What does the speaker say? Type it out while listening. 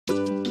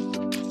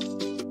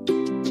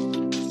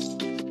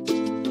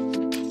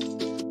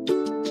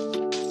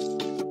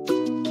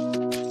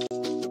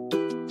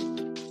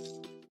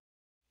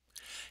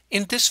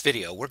In this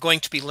video, we're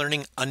going to be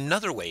learning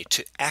another way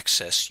to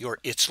access your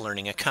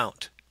itslearning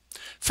account.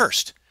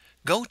 First,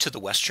 go to the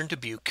Western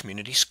Dubuque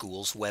Community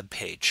Schools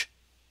webpage.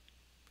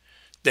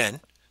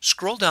 Then,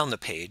 scroll down the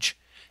page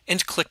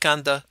and click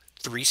on the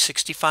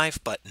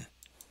 365 button.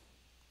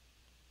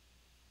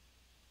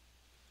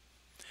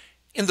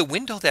 In the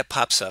window that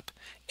pops up,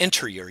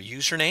 enter your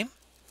username,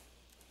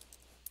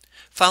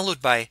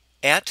 followed by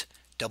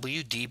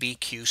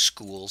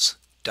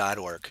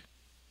 @wdbqschools.org.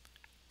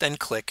 Then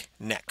click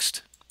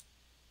Next.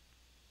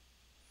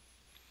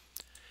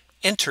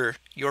 Enter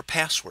your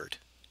password,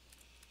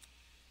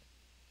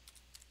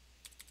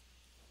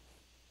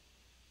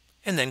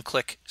 and then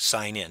click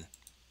Sign In.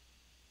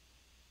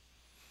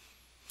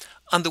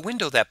 On the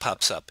window that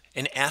pops up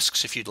and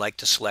asks if you'd like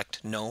to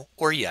select No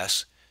or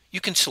Yes, you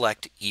can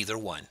select either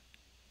one.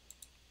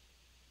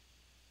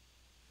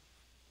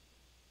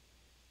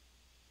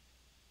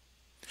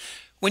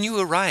 When you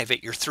arrive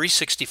at your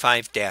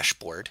 365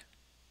 dashboard,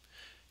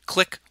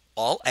 click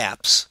All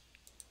Apps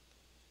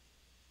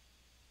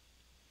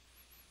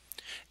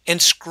and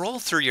scroll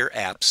through your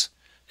apps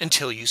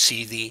until you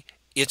see the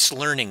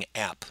itslearning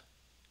app.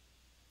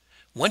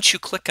 Once you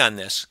click on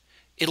this,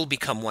 it'll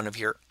become one of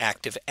your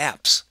active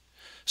apps.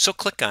 So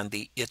click on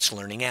the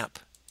itslearning app.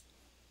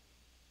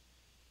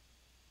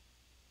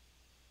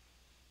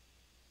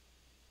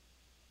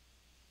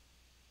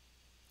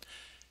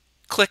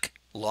 Click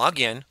Log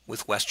In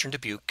with Western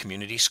Dubuque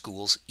Community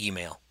Schools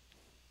email.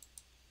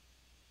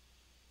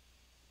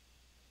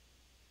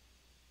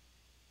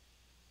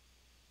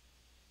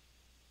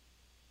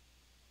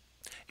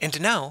 And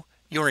now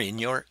you're in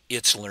your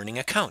itslearning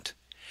account.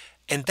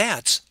 And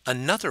that's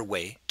another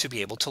way to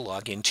be able to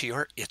log into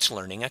your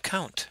itslearning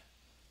account.